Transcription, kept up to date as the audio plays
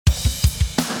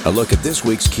A look at this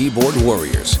week's keyboard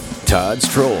warriors, Todd's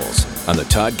Trolls, on the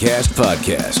Toddcast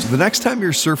podcast. The next time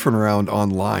you're surfing around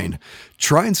online,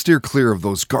 try and steer clear of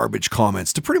those garbage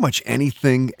comments to pretty much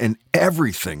anything and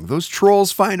everything. Those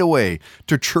trolls find a way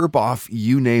to chirp off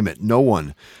you name it. No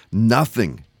one,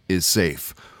 nothing is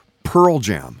safe. Pearl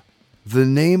Jam. The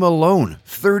name alone,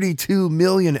 32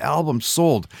 million albums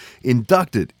sold,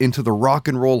 inducted into the Rock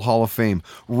and Roll Hall of Fame.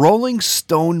 Rolling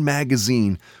Stone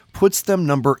magazine puts them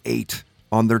number 8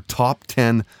 on their top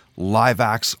 10 live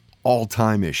acts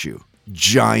all-time issue.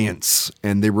 Giants.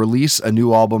 And they release a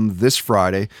new album this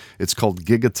Friday. It's called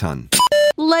Gigaton.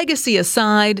 Legacy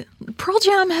aside, Pearl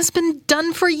Jam has been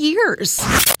done for years.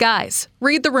 Guys,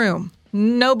 read the room.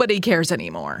 Nobody cares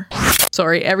anymore.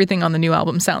 Sorry, everything on the new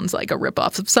album sounds like a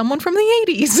ripoff of someone from the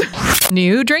 80s.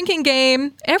 New drinking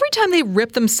game. Every time they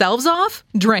rip themselves off,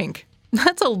 drink.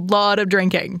 That's a lot of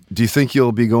drinking. Do you think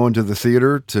you'll be going to the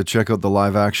theater to check out the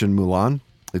live-action Mulan?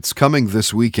 It's coming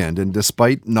this weekend, and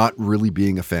despite not really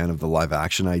being a fan of the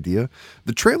live-action idea,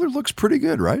 the trailer looks pretty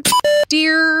good, right?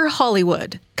 Dear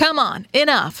Hollywood, come on,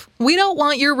 enough. We don't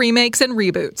want your remakes and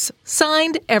reboots.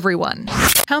 Signed, everyone.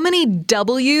 How many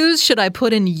W's should I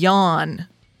put in yawn?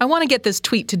 I want to get this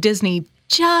tweet to Disney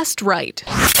just right.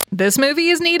 This movie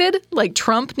is needed like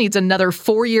Trump needs another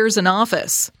 4 years in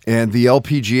office. And the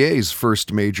LPGA's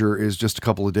first major is just a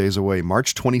couple of days away.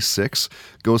 March 26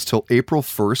 goes till April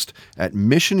 1st at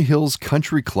Mission Hills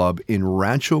Country Club in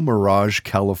Rancho Mirage,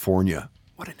 California.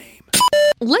 What a name.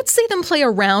 Let's see them play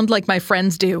around like my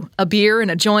friends do. A beer and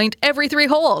a joint every 3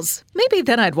 holes. Maybe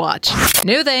then I'd watch.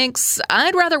 No thanks.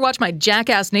 I'd rather watch my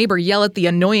jackass neighbor yell at the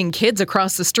annoying kids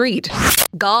across the street.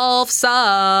 Golf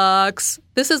sucks.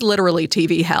 This is literally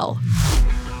TV hell.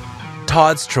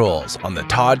 Todd's Trolls on the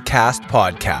Toddcast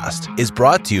podcast is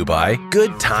brought to you by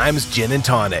Good Times Gin and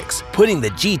Tonics, putting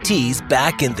the GTs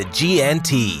back in the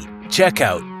GNT. Check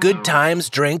out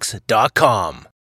goodtimesdrinks.com.